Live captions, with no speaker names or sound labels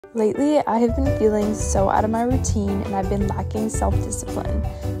Lately, I have been feeling so out of my routine and I've been lacking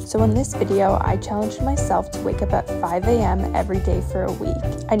self-discipline. So in this video, I challenged myself to wake up at 5 a.m. every day for a week.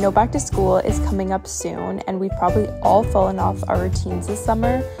 I know back to school is coming up soon and we've probably all fallen off our routines this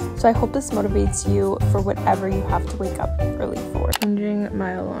summer, so I hope this motivates you for whatever you have to wake up early for. Changing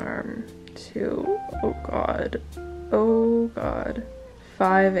my alarm to, oh god,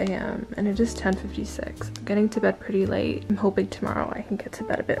 5 a.m. and it is 10:56. I'm getting to bed pretty late. I'm hoping tomorrow I can get to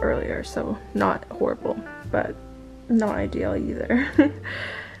bed a bit earlier, so not horrible, but not ideal either.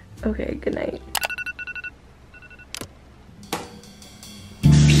 Okay, good night.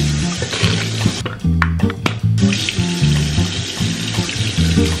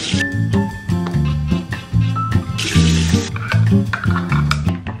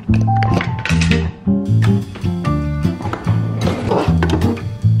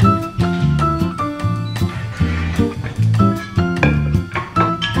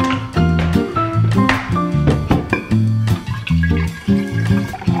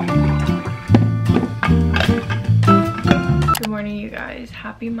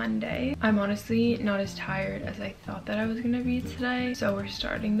 Happy Monday. I'm honestly not as tired as I thought that I was gonna be today, so we're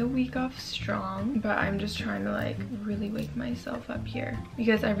starting the week off strong, but I'm just trying to like really wake myself up here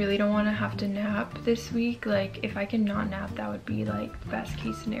because I really don't want to have to nap this week. Like if I can not nap, that would be like best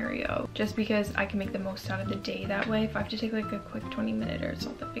case scenario, just because I can make the most out of the day that way. If I have to take like a quick 20-minute, it's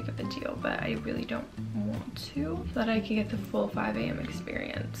not that big of a deal, but I really don't want to, so that I can get the full 5 a.m.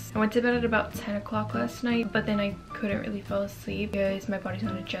 experience. I went to bed at about 10 o'clock last night, but then I couldn't really fall asleep because my body's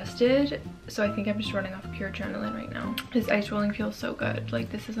not adjusted, so I think I'm just running off pure adrenaline right now. This ice rolling feels so good. Like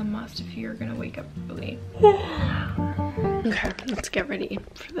this is a must if you're gonna wake up early. Okay, let's get ready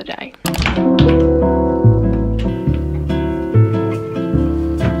for the day.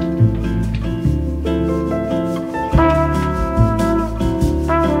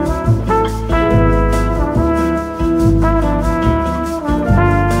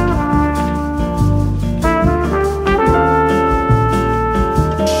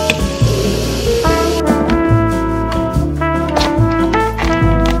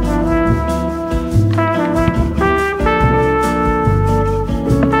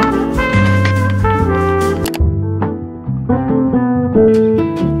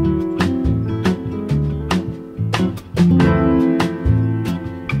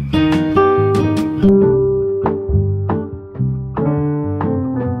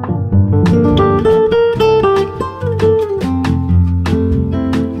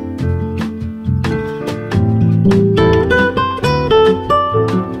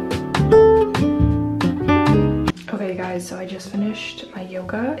 So I just finished my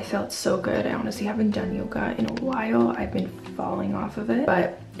yoga. It felt so good. I honestly haven't done yoga in a while. I've been falling off of it,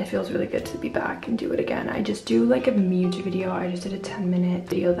 but it feels really good to be back and do it again. I just do like a music video. I just did a 10-minute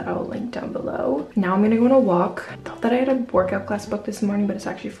video that I'll link down below. Now I'm gonna go on a walk. I thought that I had a workout class booked this morning, but it's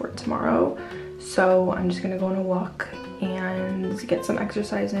actually for tomorrow. So I'm just gonna go on a walk and get some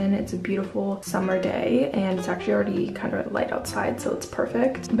exercise in. It's a beautiful summer day and it's actually already kind of light outside, so it's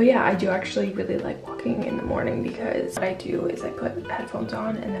perfect. But yeah, I do actually really like walking in the morning because what I do is I put headphones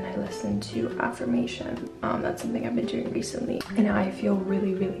on and then I listen to affirmation. That's something I've been doing recently and I feel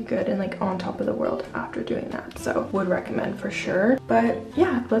really good and like on top of the world after doing that, so would recommend for sure. But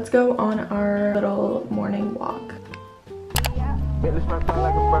yeah, let's go on our little morning walk.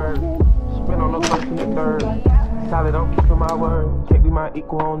 Spin on the first and the third. Solid, I'm keeping my word. Can't be my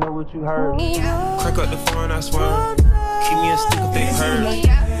equal, I don't know what you heard. Crack up the phone, I swear. Keep me a stick if they hurt.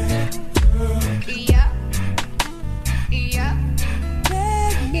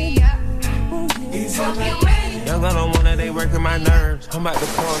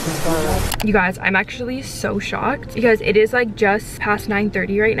 You guys, I'm actually so shocked because it is like just past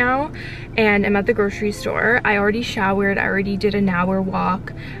 9:30 right now and I'm at the grocery store. I already showered, I already did an hour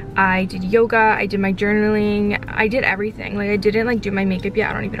walk, I did yoga, I did my journaling, I did everything. Like I didn't like do my makeup yet.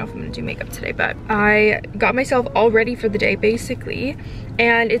 I don't even know if I'm gonna do makeup today, but I got myself all ready for the day basically,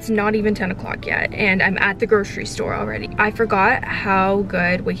 and it's not even 10 o'clock yet and I'm at the grocery store already. I forgot how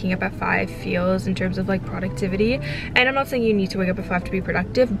good waking up at 5 feels in terms of like productivity, and I'm not saying you need to wake up at 5 to be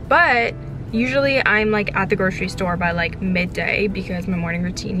productive, but usually I'm like at the grocery store by like midday because my morning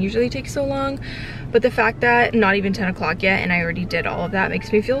routine usually takes so long. But the fact that not even 10 o'clock yet and I already did all of that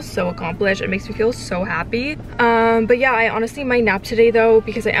makes me feel so accomplished. It makes me feel so happy. But yeah, I honestly might nap today though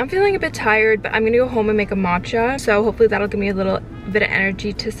because I am feeling a bit tired, but I'm gonna go home and make a matcha. So hopefully that'll give me a little bit of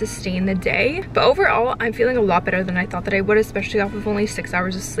energy to sustain the day. But overall, I'm feeling a lot better than I thought that I would, especially off of only 6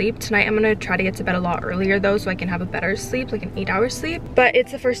 hours of sleep. Tonight, I'm gonna try to get to bed a lot earlier though, so I can have a better sleep, like an 8-hour sleep. But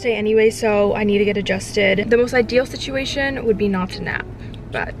it's the first day anyway, so I need to get adjusted. The most ideal situation would be not to nap.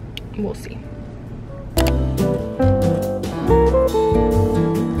 but we'll see.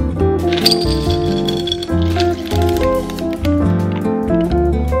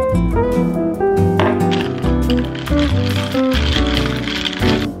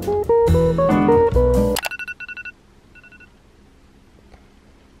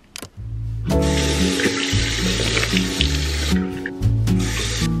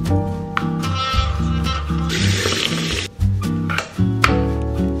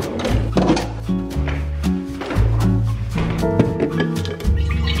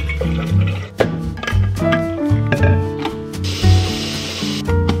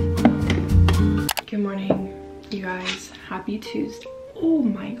 Happy Tuesday. Oh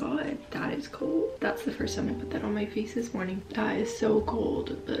my god, that is cold. That's the first time I put that on my face this morning. That is so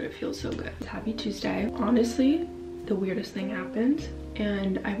cold, but it feels so good. Happy Tuesday. Honestly, the weirdest thing happened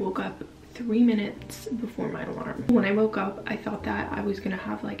and I woke up 3 minutes before my alarm. When I woke up, I thought that I was gonna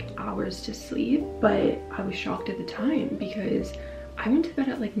have like hours to sleep, but I was shocked at the time because I went to bed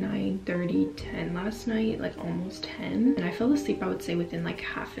at like 9:30, 10 last night, like almost 10, and I fell asleep I would say within like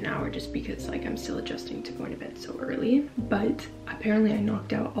half an hour just because like I'm still adjusting to going to bed so early. But apparently I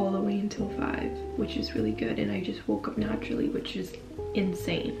knocked out all the way until 5, which is really good, and I just woke up naturally, which is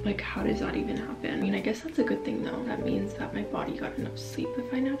insane. Like, how does that even happen? I mean, I guess that's a good thing though. That means that my body got enough sleep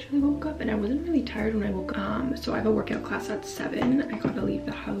if I naturally woke up, and I wasn't really tired when I woke up. So I have a workout class at 7. I gotta leave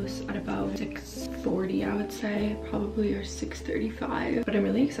the house at about 6:40 I would say, probably, or 6:35. But I'm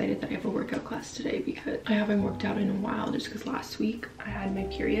really excited that I have a workout class today because I haven't worked out in a while, just because last week I had my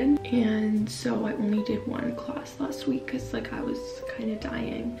period, and so I only did 1 class last week because like I was kind of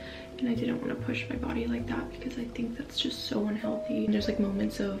dying. And I didn't want to push my body like that because I think that's just so unhealthy. And there's like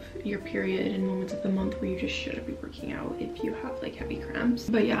moments of your period and moments of the month where you just shouldn't be working out if you have like heavy cramps.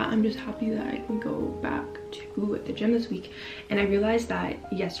 But yeah, I'm just happy that I can go back to the gym this week. And I realized that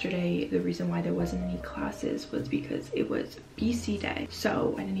yesterday the reason why there wasn't any classes was because it was BC Day.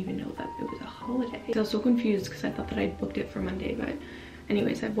 So I didn't even know that it was a holiday. So I was so confused because I thought that I'd booked it for Monday, but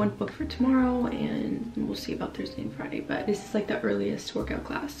anyways, I have 1 booked for tomorrow and we'll see about Thursday and Friday. But this is like the earliest workout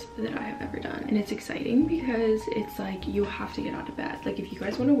class that I have ever done. And it's exciting because it's like you have to get out of bed. Like if you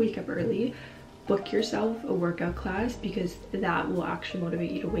guys want to wake up early, book yourself a workout class because that will actually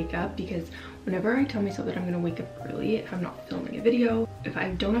motivate you to wake up. Because whenever I tell myself that I'm going to wake up early, if I'm not filming a video, if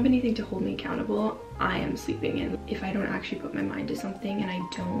I don't have anything to hold me accountable, I am sleeping. And if I don't actually put my mind to something and I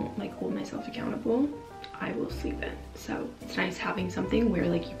don't like hold myself accountable, I will sleep in. So it's nice having something where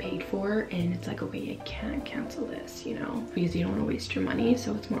like you paid for and it's like, okay, I can't cancel this, you know, because you don't want to waste your money.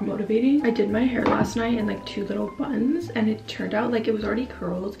 So it's more motivating. I did my hair last night in like 2 little buns and it turned out like it was already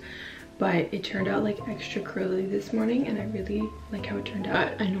curled, but it turned out like extra curly this morning and I really like how it turned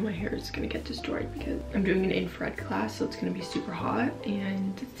out. I know my hair is gonna get destroyed because I'm doing an infrared class, so it's gonna be super hot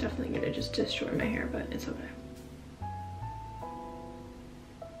and it's definitely gonna just destroy my hair, but it's okay.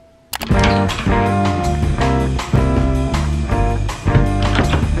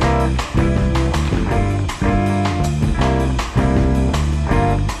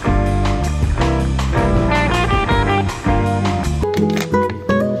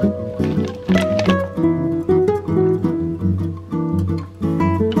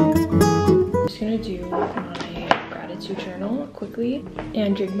 Quickly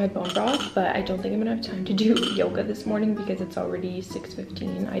and drink my bone broth, but I don't think I'm gonna have time to do yoga this morning because it's already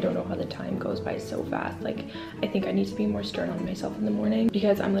 6:15. I don't know how the time goes by so fast. Like, I think I need to be more stern on myself in the morning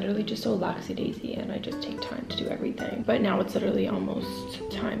because I'm literally just so laxy-daisy and I just take time to do everything. But now it's literally almost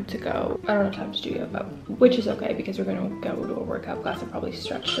time to go. I don't have time to do yoga, which is okay because we're gonna go to a workout class and probably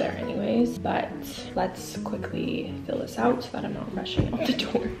stretch there anyways. But let's quickly fill this out so that I'm not rushing out the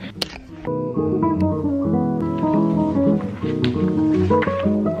door.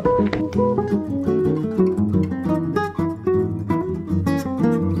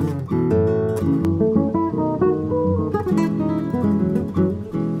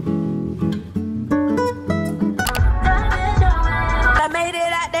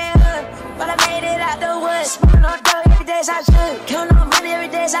 I should count on money every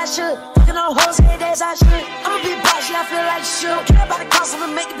day. I should fucking on hoes every day. I should. I'ma be boss, yeah, I feel like shoot. Care about the cost of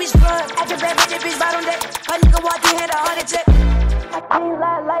it, make the bitch blood. After that, make the bitch bottom deck. A nigga walk in, had a heart attack. I can't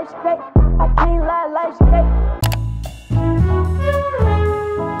lie, life straight. I can't lie, life straight.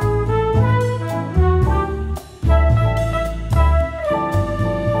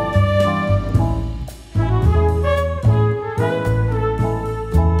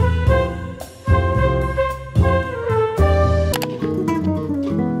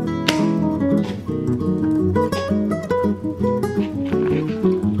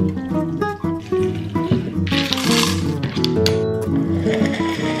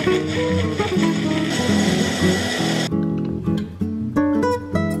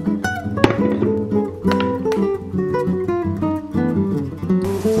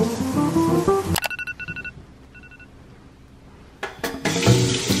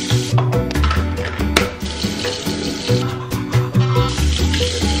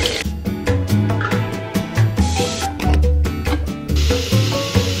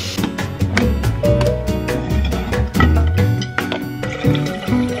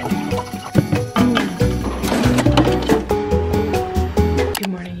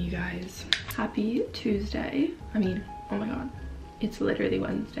 Tuesday. I mean, oh my god, it's literally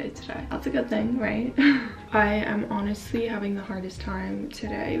Wednesday today. That's a good thing, right? I am honestly having the hardest time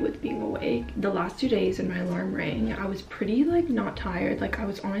today with being awake. The last 2 days when my alarm rang, I was pretty like not tired. Like I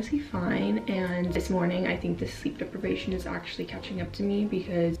was honestly fine, and this morning I think the sleep deprivation is actually catching up to me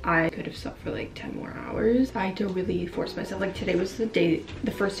because I could have slept for like 10 more hours. I had to really force myself. Like today was the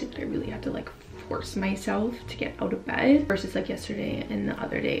first day that I really had to like force myself to get out of bed versus like yesterday and the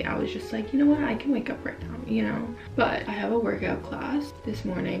other day I was just like, you know what, I can wake up right now, you know. But I have a workout class this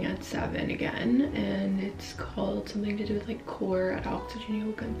morning at 7 again, and it's called something to do with like core at Oxygen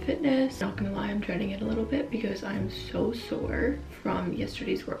Yoga and Fitness. Not gonna lie, I'm dreading it a little bit because I'm so sore from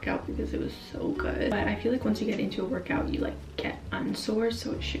yesterday's workout because it was so good. But I feel like once you get into a workout you like get unsore,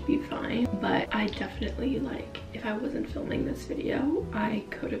 so it should be fine. But I definitely, like, if I wasn't filming this video I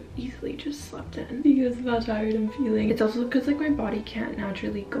could have easily just slept in because of how tired I'm feeling. It's also because like my body can't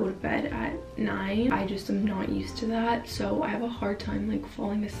naturally go to bed at 9. I just am not used to that, so I have a hard time like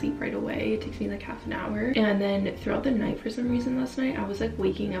falling asleep right away. It takes me like half an hour, and then throughout the night for some reason last night I was like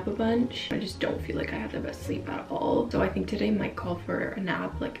waking up a bunch. I just don't feel like I had the best sleep at all, so I think today might call for a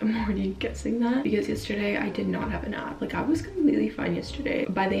nap. Like I'm already guessing that because yesterday I did not have a nap. Like I was completely fine yesterday.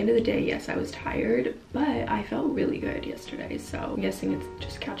 By the end of the day, yes, I was tired, but I felt really good yesterday, so I'm guessing it's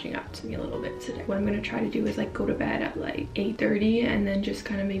just catching up to me a little bit today. What I'm gonna try to do is like go to bed at like 8:30 and then just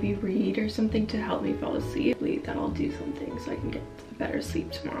kind of maybe read or something to help me fall asleep. That'll do something so I can get better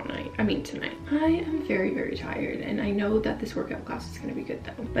sleep tomorrow night. I mean tonight. I am very, very tired, and I know that this workout class is gonna be good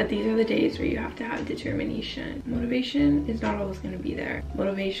though. But these are the days where you have to have determination. Motivation is not always gonna be there.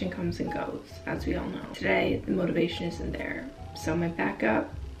 Motivation comes and goes, as we all know. Today, the motivation isn't there. So my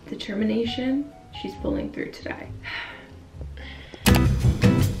backup, determination, she's pulling through today.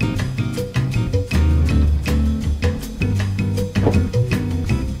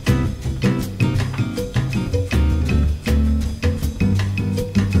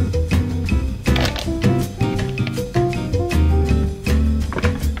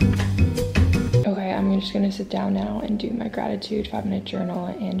 Just gonna sit down now and do my gratitude 5-minute journal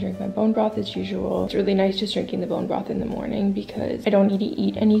and drink my bone broth as usual. It's really nice just drinking the bone broth in the morning because I don't need to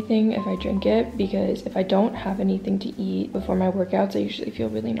eat anything if I drink it, because if I don't have anything to eat before my workouts I usually feel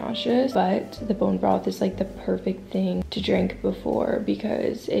really nauseous. But the bone broth is like the perfect thing to drink before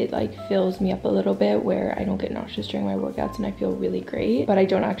because it like fills me up a little bit where I don't get nauseous during my workouts and I feel really great, but I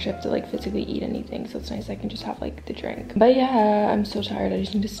don't actually have to like physically eat anything, so it's nice I can just have like the drink. But yeah, I'm so tired. I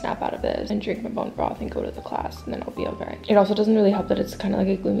just need to snap out of this and drink my bone broth and go to the class, and then I'll be okay. It also doesn't really help that it's kind of like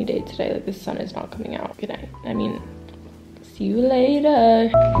a gloomy day today. Like the sun is not coming out. Good night. I mean, see you later.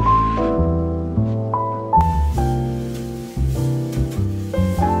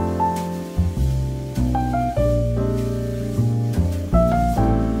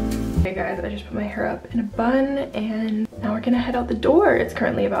 Hey guys, I just put my hair up in a bun and now we're gonna head out the door. It's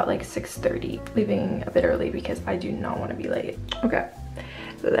currently about like 6:30, leaving a bit early because I do not want to be late. Okay,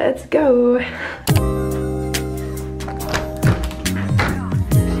 let's go.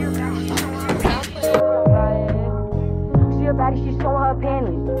 She's showing her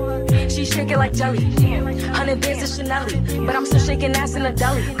panties. She shaking like jelly. 100 bands of Chanel, but I'm still shaking ass in a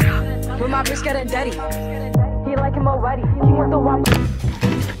deli. With my bitch got a daddy. He like him already. He want the one.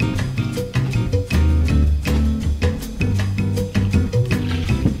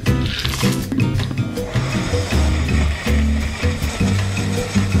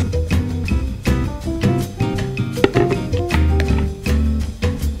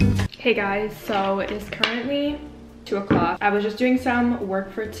 Hey guys, so it is currently 2 o'clock. I was just doing some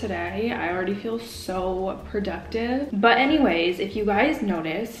work for today. I already feel so productive. But anyways, if you guys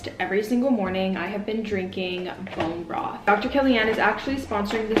noticed, every single morning I have been drinking bone broth. Dr. Kellyanne is actually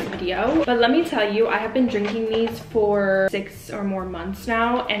sponsoring this video, but let me tell you, I have been drinking these for 6 or more months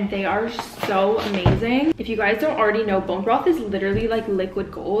now, and they are so amazing. If you guys don't already know, bone broth is literally like liquid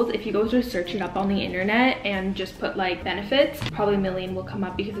gold. If you go to search it up on the internet and just put like benefits, probably a million will come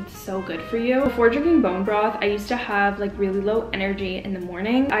up because it's so good for you. Before drinking bone broth, I used to have have like really low energy in the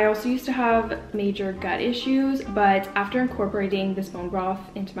morning. I also used to have major gut issues, but after incorporating this bone broth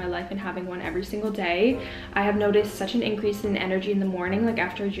into my life and having one every single day, I have noticed such an increase in energy in the morning, like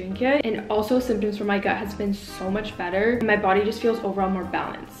after I drink it. And also symptoms for my gut has been so much better. My body just feels overall more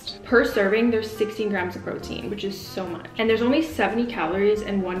balanced. Per serving, there's 16 grams of protein, which is so much. And there's only 70 calories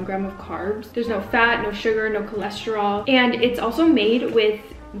and 1 gram of carbs. There's no fat, no sugar, no cholesterol. And it's also made with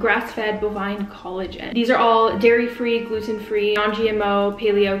grass-fed bovine collagen. These are all dairy-free, gluten-free, non-GMO,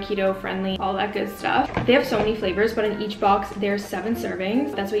 paleo, keto friendly, all that good stuff. They have so many flavors, but in each box there's 7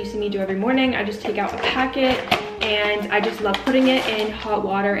 servings. That's what you see me do every morning. I just take out a packet and I just love putting it in hot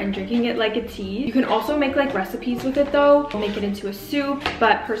water and drinking it like a tea. You can also make like recipes with it though. I'll make it into a soup,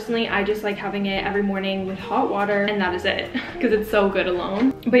 but personally I just like having it every morning with hot water, and that is it because it's so good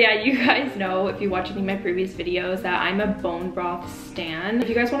alone. But yeah, you guys know if you watch any of my previous videos that I'm a bone broth stan. If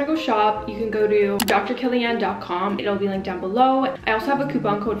you guys want to go shop, you can go to drkellyanne.com. It'll be linked down below. I also have a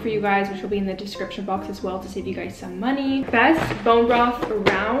coupon code for you guys, which will be in the description box as well to save you guys some money. Best bone broth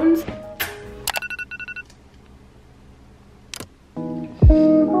around.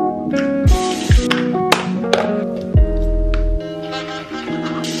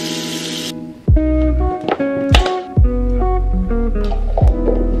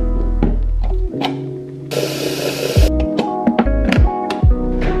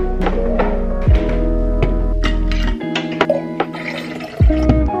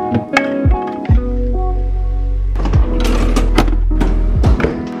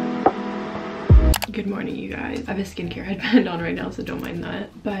 Good morning, you guys. I have a skincare headband on right now, so don't mind that.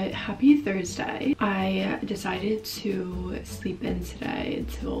 But happy Thursday. I decided to sleep in today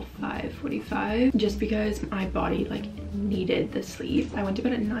until 5:45 just because my body like needed the sleep. I went to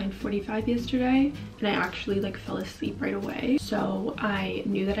bed at 9:45 yesterday and I actually like fell asleep right away. So I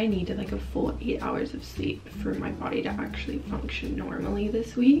knew that I needed like a full 8 hours of sleep for my body to actually function normally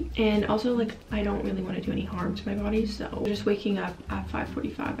this week. And also like I don't really want to do any harm to my body, so just waking up at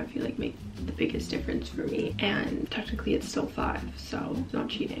 5:45 I feel like makes the biggest difference for me. And technically it's still 5, so it's not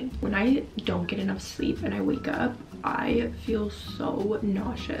cheating. When I don't get enough sleep and I wake up, I feel so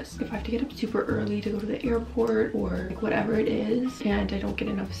nauseous. If I have to get up super early to go to the airport or like whatever it is and I don't get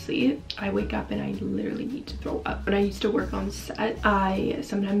enough sleep, I wake up and I literally need to throw up. When I used to work on set, I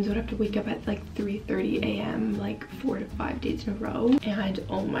sometimes would have to wake up at like 3:30 a.m. like 4 to 5 days in a row. And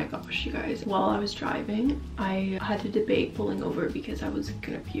oh my gosh, you guys, while I was driving, I had to debate pulling over because I was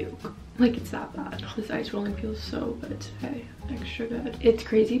gonna puke. Like it's that bad. This ice rolling feels so good today. Extra good. It's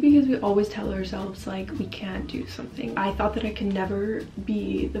crazy because we always tell ourselves like we can't do something. I thought that I could never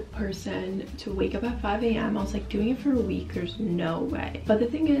be the person to wake up at 5 a.m. I was like doing it for a week, there's no way. But the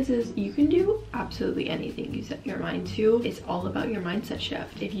thing is you can do absolutely anything you set your mind to. It's all about your mindset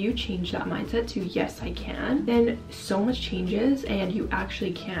shift. If you change that mindset to yes I can, then so much changes and you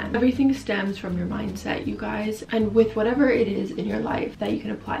actually can. Everything stems from your mindset, you guys. And with whatever it is in your life that you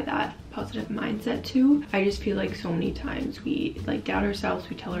can apply that positive mindset to, I just feel like so many times we like doubt ourselves,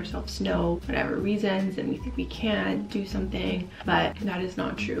 we tell ourselves no, whatever reasons, and we think we can't do something, but that is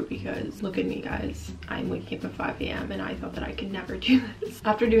not true because look at me, guys. I'm waking up at 5 a.m. and I thought that I could never do this.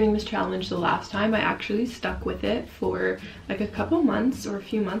 After doing this challenge the last time, I actually stuck with it for like a couple months or a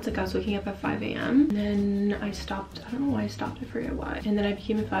few months. Like I was waking up at 5 a.m. and then I stopped. I don't know why I stopped, I forget why. And then I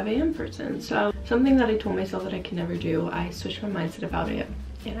became a 5 a.m. person. So something that I told myself that I could never do, I switched my mindset about it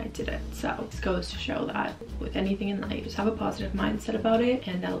and I did it. So this goes to show that with anything in life, just have a positive mindset about it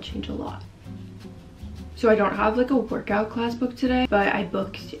and that'll change a lot. So I don't have like a workout class booked today, but I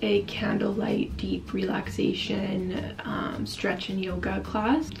booked a candlelight deep relaxation stretch and yoga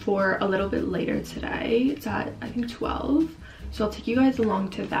class for a little bit later today. It's at I think 12, so I'll take you guys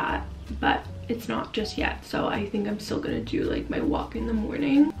along to that, but it's not just yet. So I think I'm still gonna do like my walk in the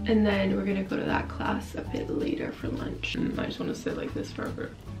morning and then we're gonna go to that class a bit later for lunch. I just want to sit like this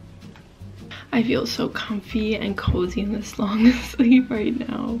forever. I feel so comfy and cozy in this long sleep right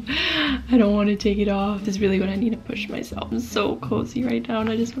now. I don't want to take it off. This is really what I need to push myself. I'm so cozy right now and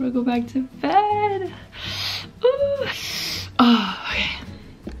I just want to go back to bed. Ooh. Oh, okay.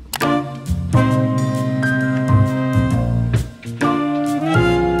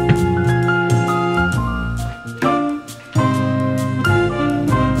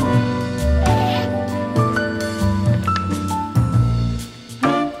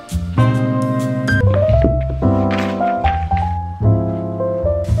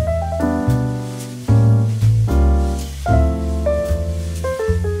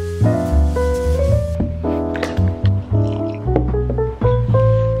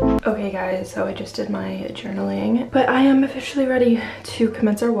 Okay guys, so I just did my journaling, but I am officially ready to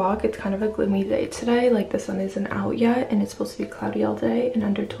commence our walk. It's kind of a gloomy day today, like the sun isn't out yet and it's supposed to be cloudy all day and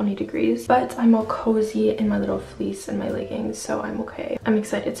under 20 degrees, but I'm all cozy in my little fleece and my leggings, so I'm okay. I'm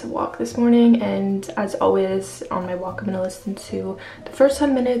excited to walk this morning, and as always on my walk I'm gonna listen to the first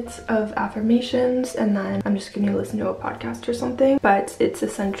 10 minutes of affirmations and then I'm just gonna listen to a podcast or something, but it's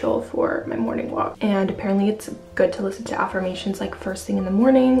essential for my morning walk. And apparently it's good to listen to affirmations like first thing in the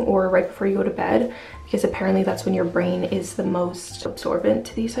morning or right before you go to bed, because apparently that's when your brain is the most absorbent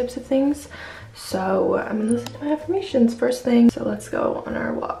to these types of things. So I'm gonna listen to my affirmations first thing. So let's go on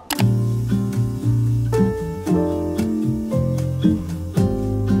our walk.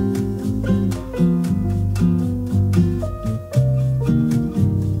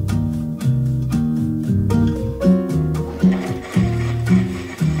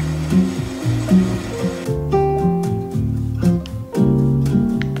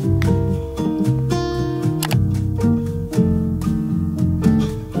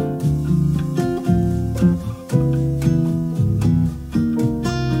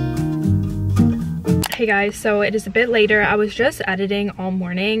 Hey guys, so it is a bit later. I was just editing all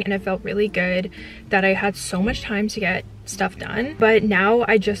morning and it felt really good that I had so much time to get stuff done, but now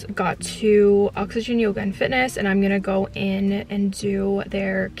I just got to Oxygen Yoga and Fitness and I'm gonna go in and do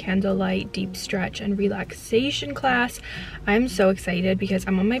their candlelight deep stretch and relaxation class. I'm so excited because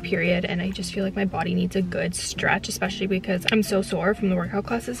I'm on my period and I just feel like my body needs a good stretch, especially because I'm so sore from the workout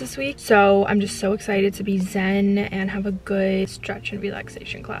classes this week. So I'm just so excited to be zen and have a good stretch and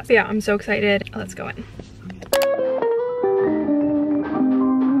relaxation class. But yeah, I'm so excited. Let's go in.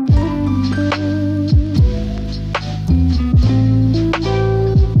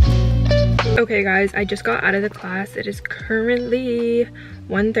 Okay guys, I just got out of the class. It is currently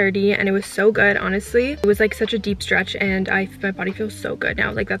 1:30 and it was so good, honestly. It was like such a deep stretch and my body feels so good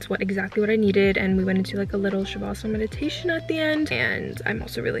now. Like that's exactly what I needed. And we went into like a little shavasana meditation at the end, and I'm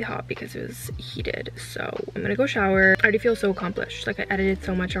also really hot because it was heated. So I'm gonna go shower. I already feel so accomplished. Like I edited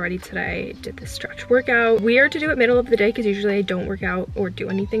so much already today, did this stretch workout. Weird to do it middle of the day because usually I don't work out or do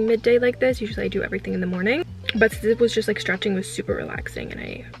anything midday like this. Usually I do everything in the morning. But it was just like stretching was super relaxing and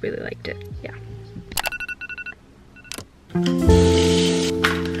I really liked it. Yeah.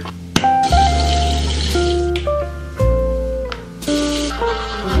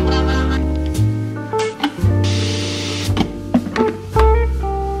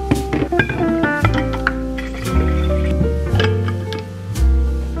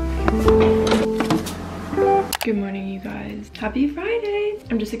 Good morning, you guys. Happy Friday.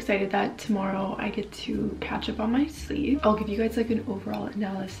 I'm just excited that tomorrow I get to catch up on my sleep. I'll give you guys like an overall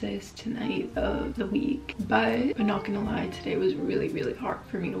analysis tonight of the week, but I'm not gonna lie, today was really hard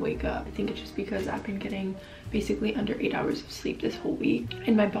for me to wake up. I think it's just because I've been getting basically under 8 hours of sleep this whole week,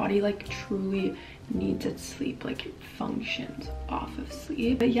 and my body like truly needs its sleep. Like it functions off of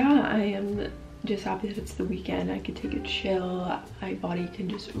sleep. But yeah, I am just happy that it's the weekend. I can take a chill, my body can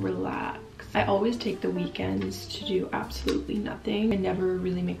just relax. I always take the weekends to do absolutely nothing. I never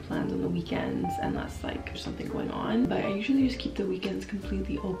really make plans on the weekends unless like there's something going on, but I usually just keep the weekends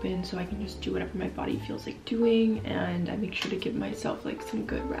completely open so I can just do whatever my body feels like doing, and I make sure to give myself like some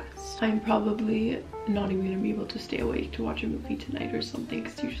good rest. I'm probably not even gonna be able to stay awake to watch a movie tonight or something,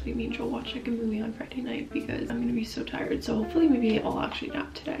 because usually me and Joel watch like a movie on Friday night because I'm gonna be so tired. So hopefully maybe I'll actually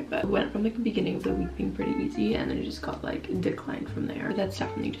nap today. But it went from like the beginning of the week being pretty easy and then it just got like declined from there. But that's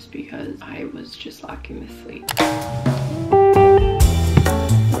definitely just because I was just lacking the sleep.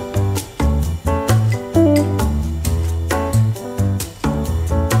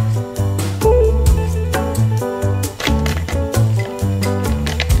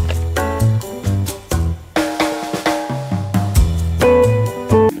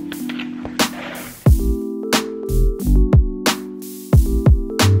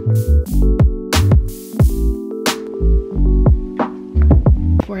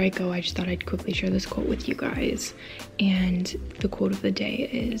 I go, I just thought I'd quickly share this quote with you guys, and the quote of the day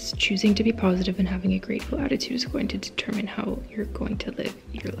is, choosing to be positive and having a grateful attitude is going to determine how you're going to live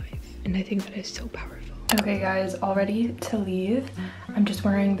your life. And I think that is so powerful. Okay guys, all ready to leave. I'm just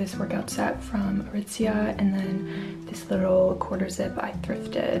wearing this workout set from Aritzia and then this little quarter zip I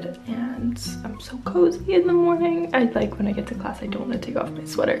thrifted, and I'm so cozy in the morning. I like when I get to class I don't want to take off my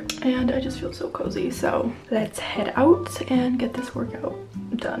sweater and I just feel so cozy. So let's head out and get this workout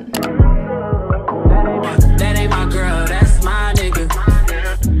done. That ain't my girl, that's my nigga.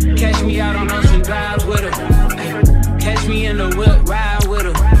 Catch me out on Ocean Drive with her. Catch me in the whip, ride with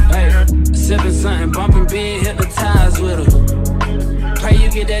her. Sipping something, bumping being hypnotized with her. Pray you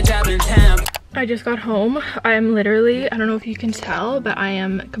get that job in town. I just got home. I am literally, I don't know if you can tell, but I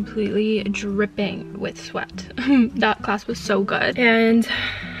am completely dripping with sweat. That class was so good. And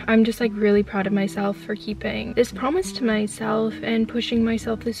I'm just like really proud of myself for keeping this promise to myself and pushing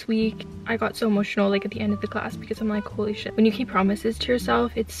myself this week. I got so emotional like at the end of the class because I'm like, holy shit. When you keep promises to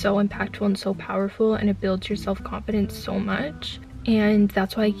yourself, it's so impactful and so powerful, and it builds your self-confidence so much. And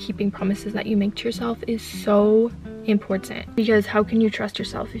that's why keeping promises that you make to yourself is so important, because how can you trust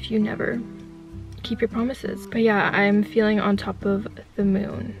yourself if you never keep your promises? But yeah, I'm feeling on top of the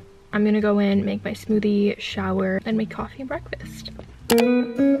moon. I'm gonna go in, make my smoothie, shower, then make coffee and breakfast.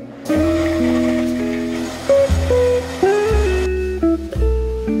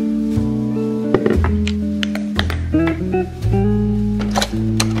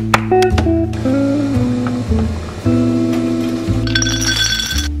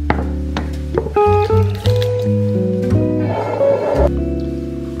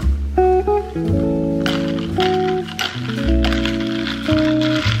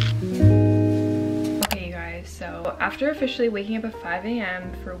 After officially waking up at 5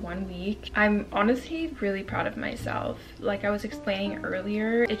 a.m. for 1 week, I'm honestly really proud of myself. Like I was explaining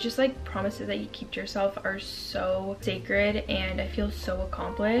earlier, it's just like promises that you keep to yourself are so sacred, and I feel so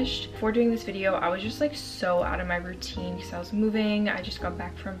accomplished. Before doing this video, I was just like so out of my routine because I was moving. I just got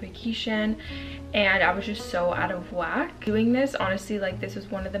back from vacation and I was just so out of whack. Doing this, honestly, like this was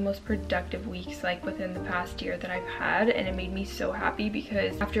one of the most productive weeks like within the past year that I've had, and it made me so happy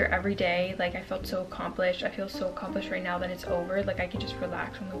because after every day, like I felt so accomplished. I feel so accomplished right now that it's over. Like I can just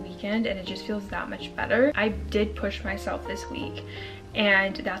relax on the weekend and it just feels that much better. I did push myself this week,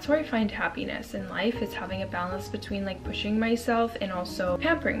 and that's where I find happiness in life, is having a balance between like pushing myself and also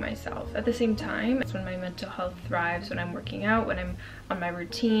pampering myself at the same time. It's when my mental health thrives, when I'm working out, when I'm on my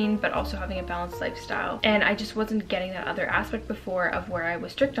routine, but also having a balanced lifestyle. And I just wasn't getting that other aspect before of where I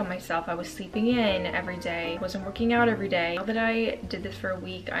was strict on myself. I was sleeping in every day, wasn't working out every day. Now that I did this for a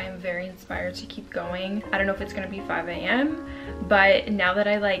week, I am very inspired to keep going. I don't know if it's gonna be 5 a.m. but now that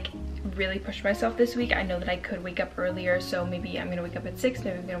I like really pushed myself this week, I know that I could wake up earlier. So maybe I'm gonna wake up at 6,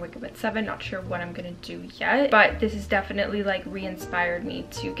 maybe I'm gonna wake up at 7, not sure what I'm gonna do yet, but this has definitely like re-inspired me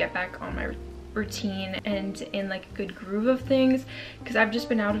to get back on my routine and in like a good groove of things, because I've just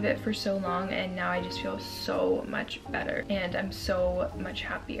been out of it for so long, and now I just feel so much better and I'm so much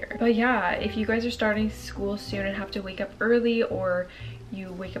happier. But yeah, if you guys are starting school soon and have to wake up early, or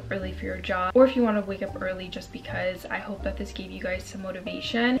you wake up early for your job, or if you want to wake up early just because, I hope that this gave you guys some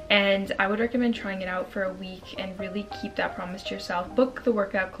motivation, and I would recommend trying it out for a week and really keep that promise to yourself. Book the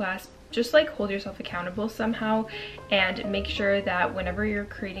workout class, just like hold yourself accountable somehow, and make sure that whenever you're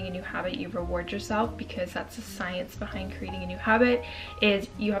creating a new habit, you reward yourself, because that's the science behind creating a new habit, is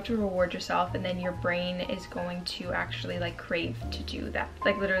you have to reward yourself, and then your brain is going to actually like crave to do that.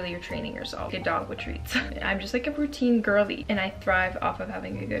 Like literally you're training yourself, like a dog with treats. I'm just like a routine girly, and I thrive off of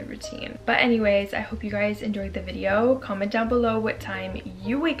having a good routine. But anyways, I hope you guys enjoyed the video. Comment down below what time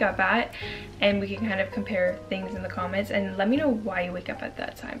you wake up at, and we can kind of compare things in the comments, and let me know why you wake up at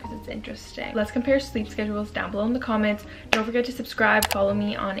that time, because it's interesting. Let's compare sleep schedules down below in the comments. Don't forget to subscribe, follow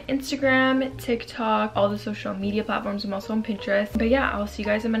me on Instagram, TikTok, all the social media platforms. I'm also on Pinterest. But yeah, I'll see you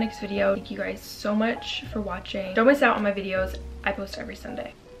guys in my next video. Thank you guys so much for watching. Don't miss out on my videos. I post every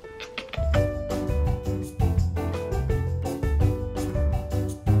Sunday.